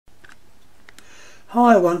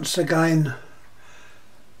Hi once again.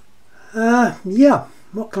 Yeah,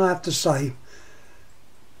 what can I have to say?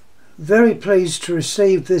 Very pleased to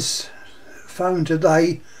receive this phone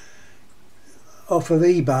today off of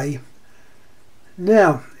eBay.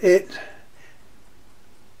 Now, it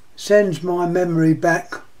sends my memory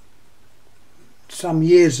back some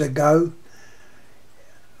years ago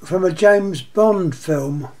from a James Bond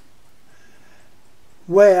film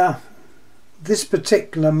where this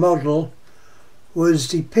particular model was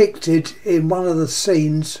depicted in one of the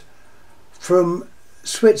scenes from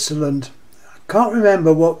Switzerland. I can't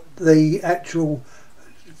remember what the actual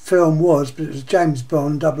film was, but it was James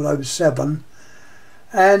Bond 007,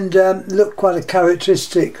 and looked quite a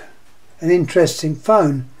characteristic and interesting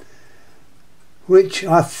phone, which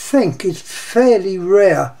I think is fairly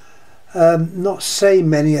rare. Not seeing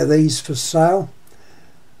many of these for sale,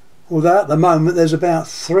 although at the moment there's about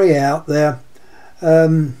 3 out there.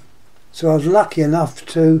 So I was lucky enough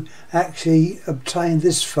to actually obtain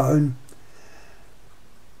this phone,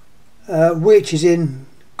 which is in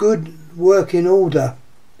good working order.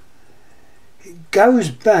 It goes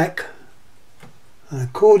back,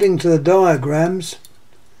 according to the diagrams,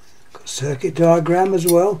 got a circuit diagram as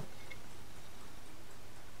well.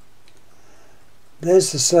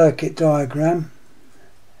 There's the circuit diagram,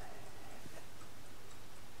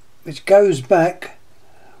 which goes back.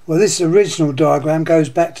 Well, this original diagram goes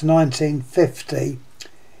back to 1950,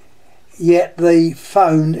 yet the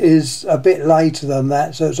phone is a bit later than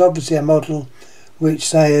that, so it's obviously a model which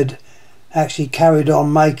they had actually carried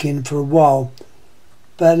on making for a while.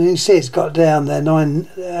 But you see it's got down there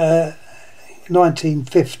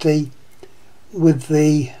 1950 with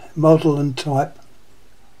the model and type.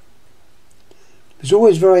 It's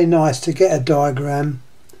always very nice to get a diagram,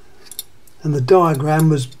 and the diagram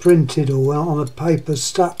was printed or on a paper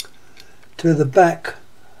stuck to the back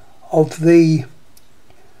of the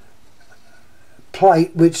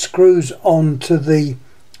plate which screws onto the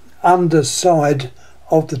underside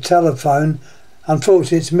of the telephone.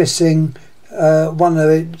 Unfortunately it's missing one of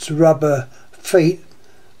its rubber feet,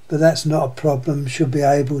 but that's not a problem. Should be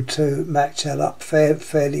able to match that up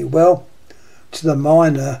fairly well to the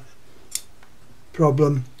minor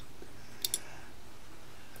problem.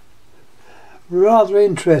 Rather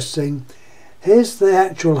interesting. Here's the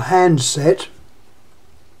actual handset.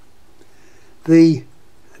 The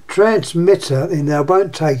transmitter in there, I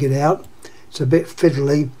won't take it out, it's a bit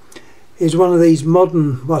fiddly, is one of these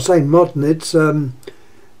modern, well I say modern, it's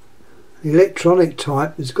electronic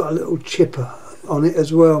type. It's got a little chipper on it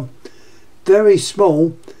as well. Very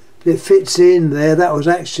small, but it fits in there. That was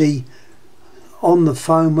actually on the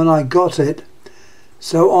phone when I got it.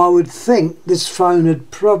 So I would think this phone had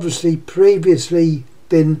probably previously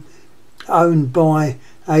been owned by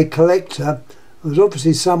a collector. It was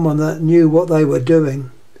obviously someone that knew what they were doing.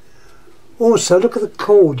 Also, look at the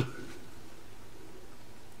cord.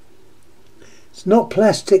 It's not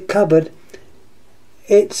plastic covered.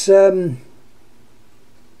 It's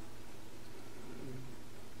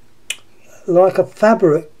like a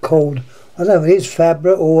fabric cord. I don't know if it is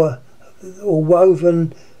fabric or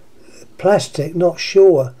woven plastic, not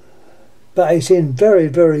sure, but it's in very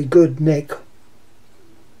good nick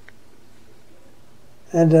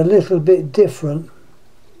and a little bit different.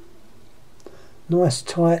 Nice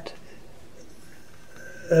tight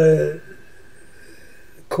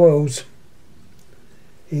coils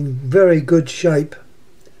in very good shape.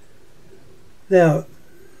 Now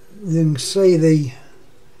you can see the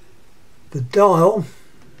dial,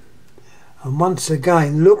 and once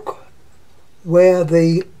again look where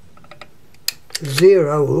the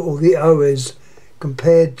 0 or the O is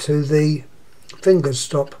compared to the finger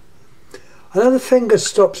stop. I know the finger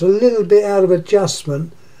stop's a little bit out of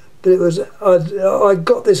adjustment, but it was I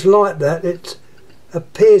got this like that. It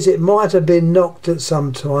appears it might have been knocked at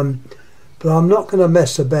some time, but I'm not going to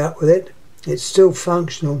mess about with it. It's still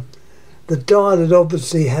functional. The dial had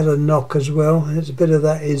obviously had a knock as well, and it's a bit of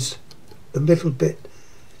that is, the middle bit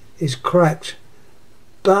is cracked,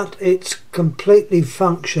 but it's completely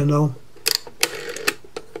functional.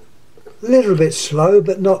 A little bit slow,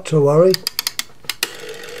 but not to worry.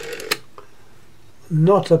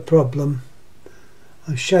 Not a problem.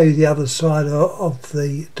 I'll show you the other side of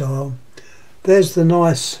the dial. There's the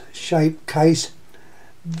nice shaped case.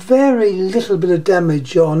 Very little bit of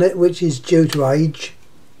damage on it, which is due to age.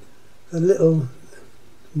 A little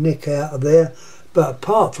nick out of there, but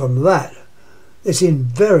apart from that, it's in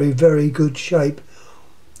very good shape.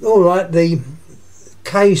 Alright, the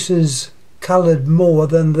case is coloured more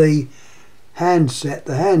than the handset.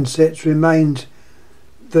 The handset's remained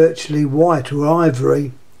virtually white or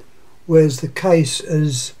ivory, whereas the case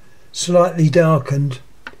has slightly darkened.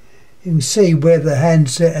 You can see where the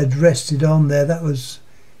handset had rested on there, that was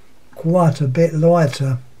quite a bit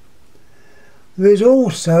lighter. There is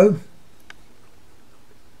also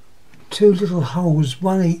two little holes,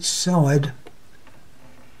 one each side,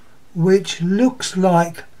 which looks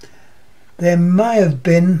like there may have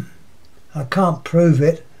been, I can't prove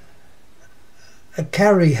it, a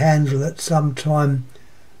carry handle at some time,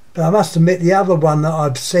 but I must admit the other one that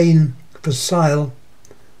I've seen for sale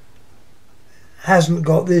hasn't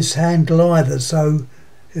got this handle either, so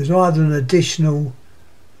it was either an additional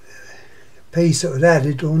piece that was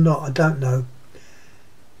added or not, I don't know.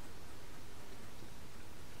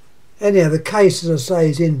 Anyhow, the case, as I say,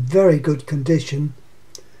 is in very good condition,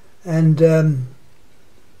 and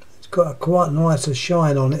it's got a quite nice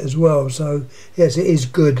shine on it as well, so yes, it is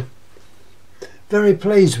good. Very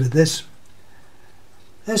pleased with this.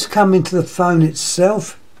 Let's come into the phone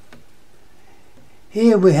itself.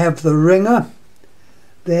 Here we have the ringer.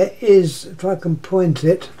 There is, if I can point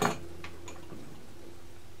it,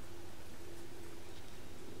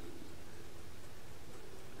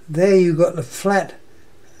 there you've got the flat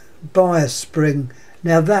bias spring.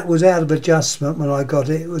 Now that was out of adjustment when I got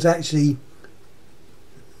it. It was actually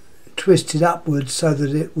twisted upwards so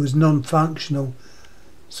that it was non-functional,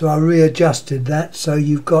 so I readjusted that, so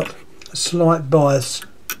you've got a slight bias.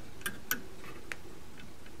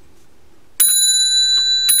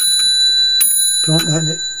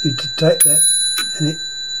 You detect that, and it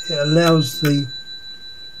allows the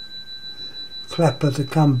clapper to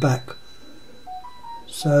come back,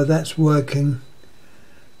 so that's working.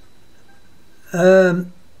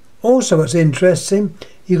 Also, what's interesting,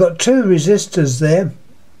 you've got two resistors there,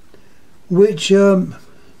 which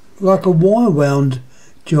like a wire wound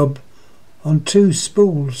job on two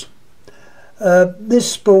spools.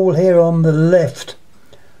 This spool here on the left,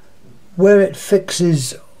 where it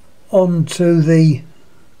fixes onto the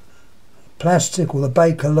plastic or the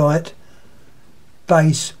Bakelite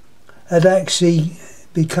base, had actually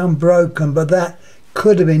become broken, but that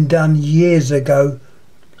could have been done years ago.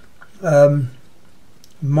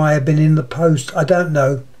 Might have been in the post, I don't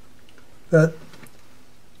know, but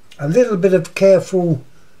a little bit of careful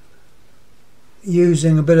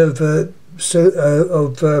using a bit of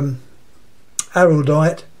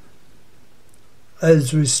araldite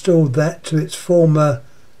has restored that to its former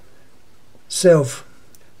self,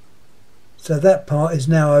 so that part is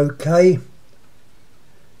now okay.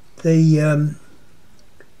 You've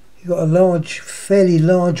got a fairly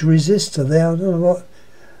large resistor there. I don't know what,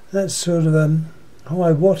 that's sort of a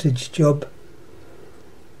high wattage job.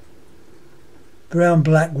 Brown,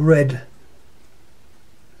 black, red.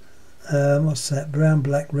 What's that? Brown,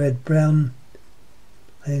 black, red. Brown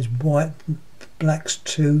is white, black's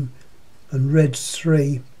 2 and red's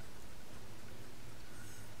 3.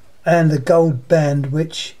 And the gold band,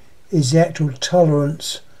 which is the actual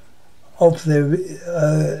tolerance of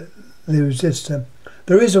the resistor.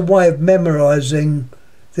 There is a way of memorising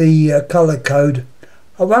the colour code.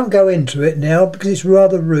 I won't go into it now because it's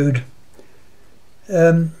rather rude,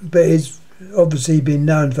 but it's obviously been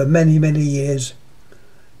known for many years.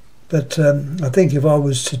 But I think if I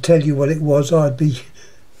was to tell you what it was, I'd be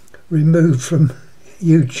removed from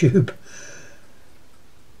YouTube.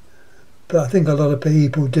 But I think a lot of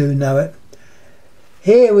people do know it.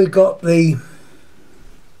 Here we've got the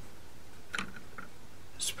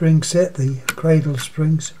spring set, the cradle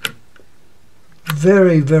springs.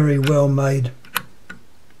 Very well made.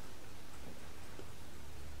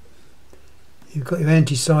 You've got your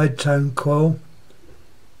anti-side tone coil,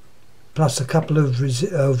 plus a couple of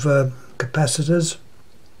capacitors.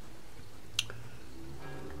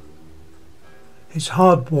 It's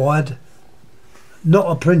hardwired, not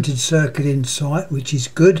a printed circuit inside, which is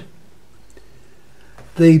good.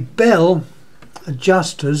 The bell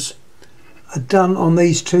adjusters are done on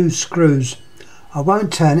these two screws. I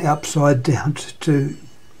won't turn it upside down to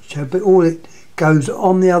show, but all it goes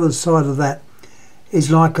on the other side of that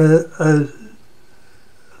is like a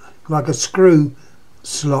screw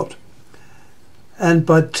slot, and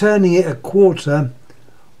by turning it a quarter,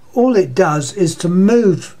 all it does is to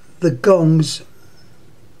move the gongs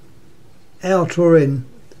out or in,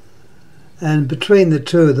 and between the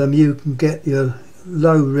two of them you can get your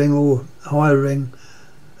low ring or high ring,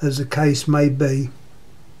 as the case may be.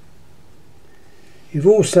 You've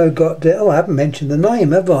also got the, I haven't mentioned the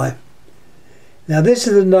name, have I? Now this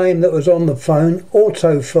is the name that was on the phone,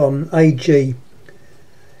 Autophon AG.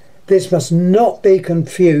 This must not be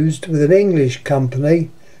confused with an English company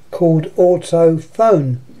called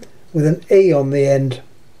Autophon with an E on the end.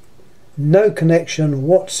 No connection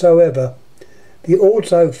whatsoever. The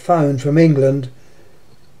Autophon from England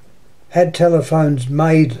had telephones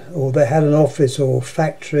made, or they had an office or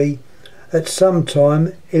factory at some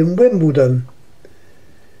time in Wimbledon,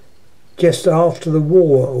 just after the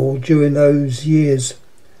war or during those years.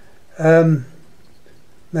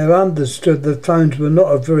 They were understood the phones were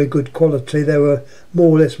not of very good quality. They were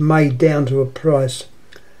more or less made down to a price,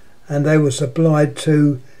 and they were supplied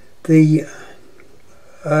to the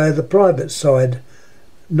private side,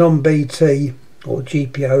 non-BT or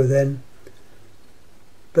GPO then.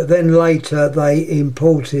 But then later they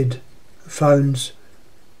imported phones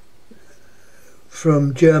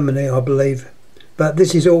from Germany, I believe. But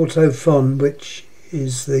this is Autophon, which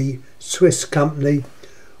is the Swiss company,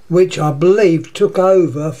 which I believe took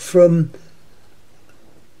over from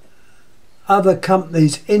other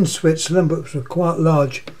companies in Switzerland, which were quite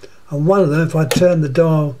large. And one of them, if I turn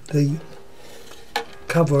the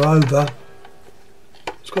cover over,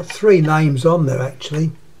 it's got 3 names on there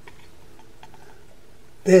actually.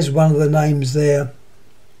 There's one of the names there,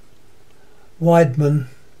 Weidmann.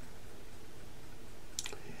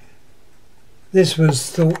 This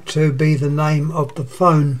was thought to be the name of the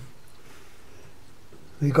phone.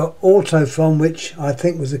 We got Autophon, which I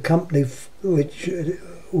think was a company which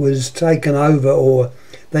was taken over, or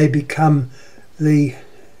they become a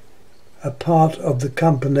part of the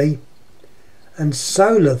company. And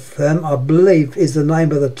Solothurn, I believe, is the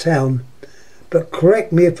name of the town, but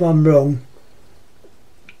correct me if I'm wrong.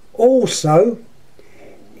 Also,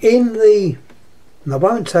 and I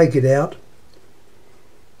won't take it out,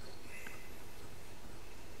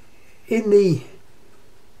 in the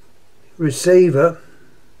receiver,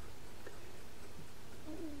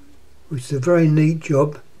 which is a very neat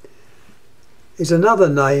job, is another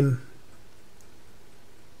name,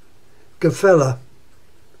 Gfeller,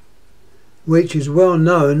 which is well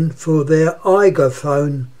known for their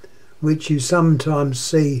Autophon, which you sometimes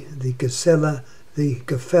see, the Gfeller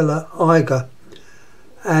Eiger.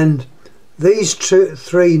 And these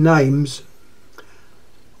 3 names,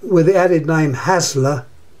 with the added name Hasler,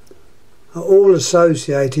 are all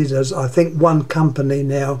associated as, I think, one company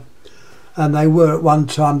now. And they were at one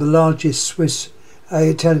time the largest Swiss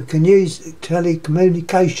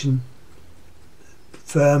telecommunication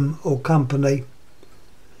firm or company.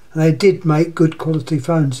 And they did make good quality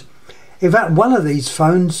phones. In fact, one of these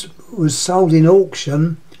phones was sold in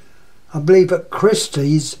auction, I believe at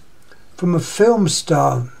Christie's, from a film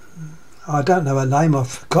star. I don't know her name, I've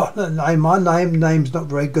forgotten her name. My name's not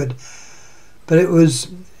very good. But it was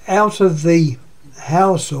out of the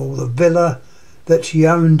house or the villa that she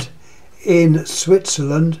owned in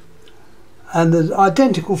Switzerland, and the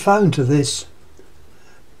identical phone to this,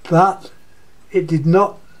 but it did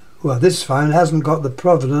not, well, this phone hasn't got the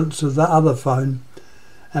provenance of that other phone,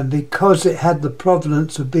 and because it had the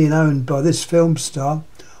provenance of being owned by this film star,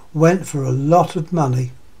 went for a lot of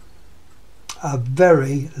money, a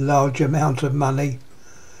very large amount of money.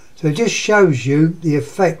 So it just shows you the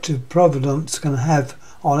effect of provenance can have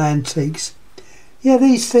on antiques. Yeah,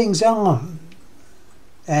 these things are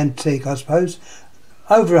antique, I suppose.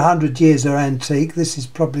 Over 100 years are antique. This is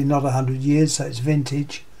probably not 100 years, so it's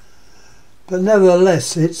vintage. But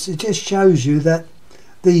nevertheless, it just shows you that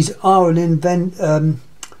these are an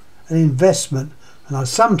investment. And I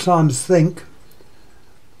sometimes think,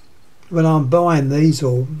 when I'm buying these,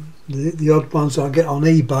 or the odd ones I get on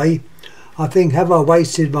eBay, I think, have I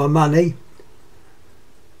wasted my money?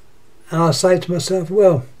 And I say to myself,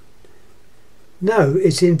 well, no,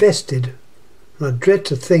 it's invested. And I dread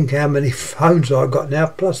to think how many phones I've got now,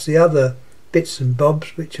 plus the other bits and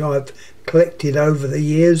bobs which I've collected over the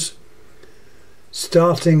years,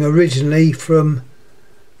 starting originally from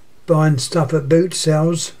buying stuff at boot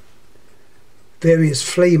sales, various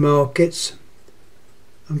flea markets.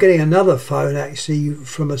 I'm getting another phone actually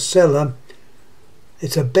from a seller.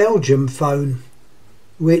 It's a Belgium phone,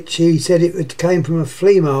 which he said it came from a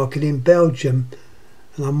flea market in Belgium,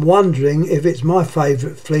 and I'm wondering if it's my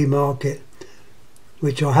favourite flea market,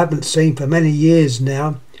 which I haven't seen for many years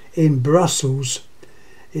now, in Brussels.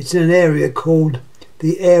 It's in an area called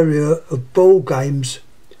the area of ball games,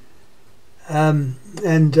 and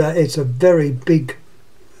it's a very big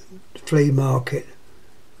flea market.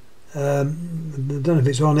 I don't know if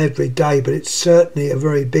it's on every day, but it's certainly a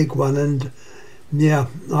very big one, and yeah,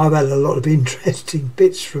 I've had a lot of interesting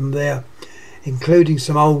bits from there, including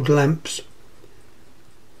some old lamps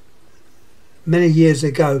many years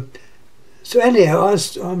ago. So anyhow,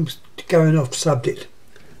 I'm going off subject.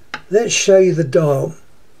 Let's show you the dial.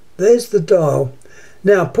 There's the dial.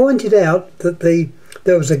 Now, I pointed out that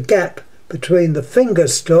there was a gap between the finger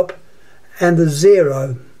stop and the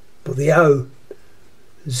 0, or the O,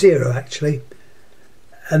 0 actually,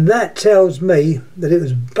 and that tells me that it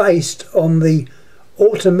was based on the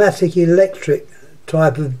automatic electric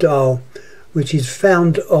type of dial, which is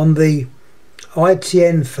found on the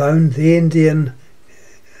ITN phone, the Indian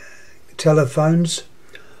telephones,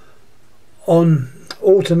 on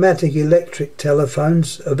automatic electric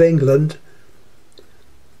telephones of England,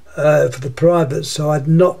 for the private side,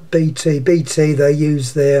 not BT. BT, they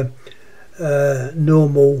use their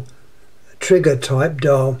normal trigger type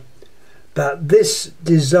dial, but this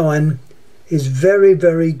design is very,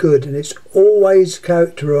 very good, and it's always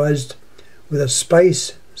characterized with a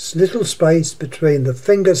space, little space between the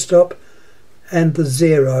finger stop and the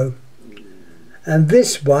 0. And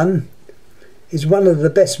this one is one of the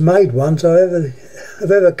best made ones I've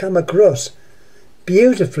ever come across.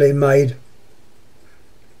 Beautifully made.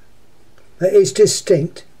 It's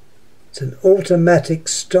distinct. It's an automatic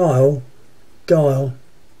style dial.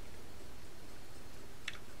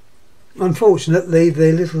 Unfortunately,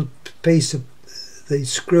 the little piece of the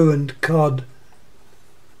screw and card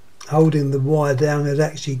holding the wire down had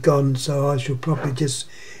actually gone, so I shall probably just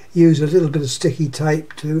use a little bit of sticky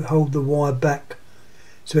tape to hold the wire back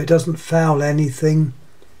so it doesn't foul anything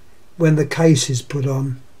when the case is put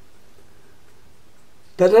on.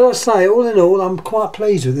 But as I say, all in all, I'm quite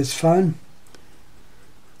pleased with this phone.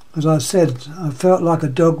 As I said, I felt like a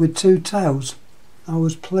dog with two tails. I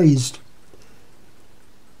was pleased.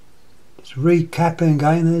 Just recapping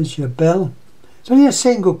again, there's your bell. It's only a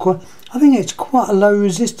single coil. I think it's quite a low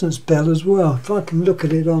resistance bell as well. If I can look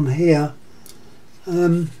at it on here.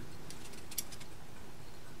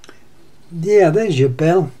 Yeah, there's your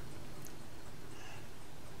bell.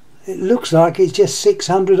 It looks like it's just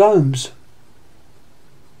 600 ohms.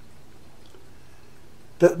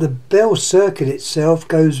 But the bell circuit itself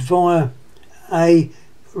goes via a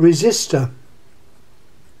resistor,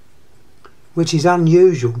 which is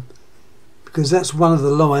unusual because that's one of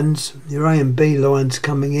the lines, your A and B lines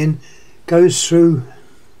coming in, goes through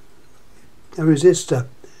a resistor.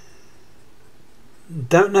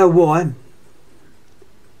 Don't know why,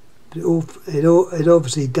 but it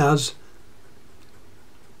obviously does.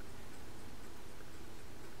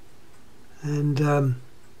 And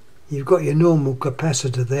you've got your normal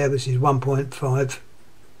capacitor there, which is 1.5,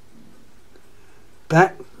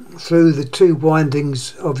 back through the two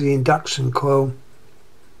windings of the induction coil.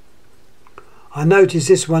 I notice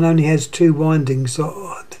this one only has two windings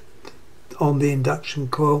on the induction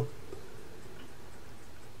coil.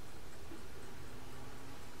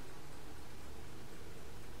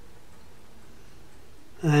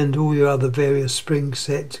 And all your other various spring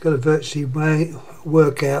sets. You've got to virtually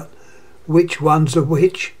work out which ones are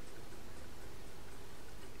which.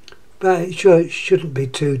 But it shouldn't be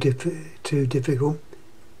too difficult.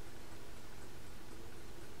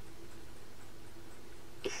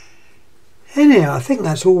 Anyhow, I think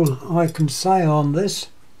that's all I can say on this.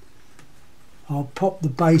 I'll pop the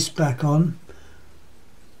base back on.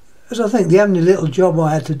 As I think the only little job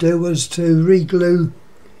I had to do was to re-glue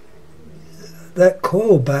that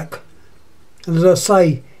coil back. And as I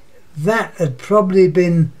say, that had probably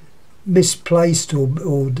been misplaced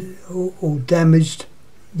or damaged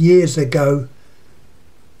years ago.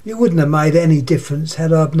 It wouldn't have made any difference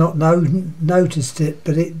had I not noticed it,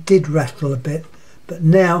 but it did rattle a bit. But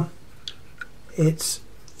now it's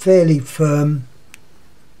fairly firm,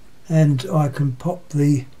 and I can pop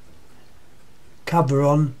the cover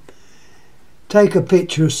on, take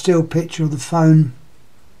a still picture of the phone,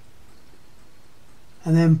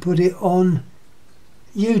 and then put it on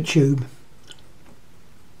YouTube.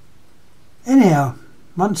 Anyhow,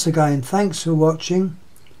 once again, thanks for watching.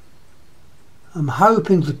 I'm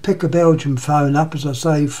hoping to pick a Belgian phone up, as I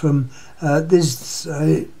say, from this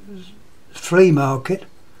flea market.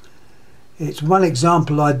 It's one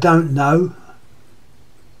example I don't know,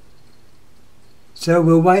 so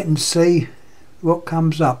we'll wait and see what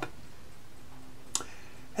comes up.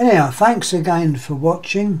 Anyhow, thanks again for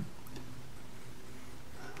watching,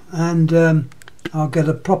 and I'll get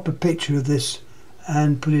a proper picture of this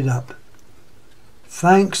and put it up.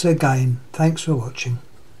 Thanks again. Thanks for watching.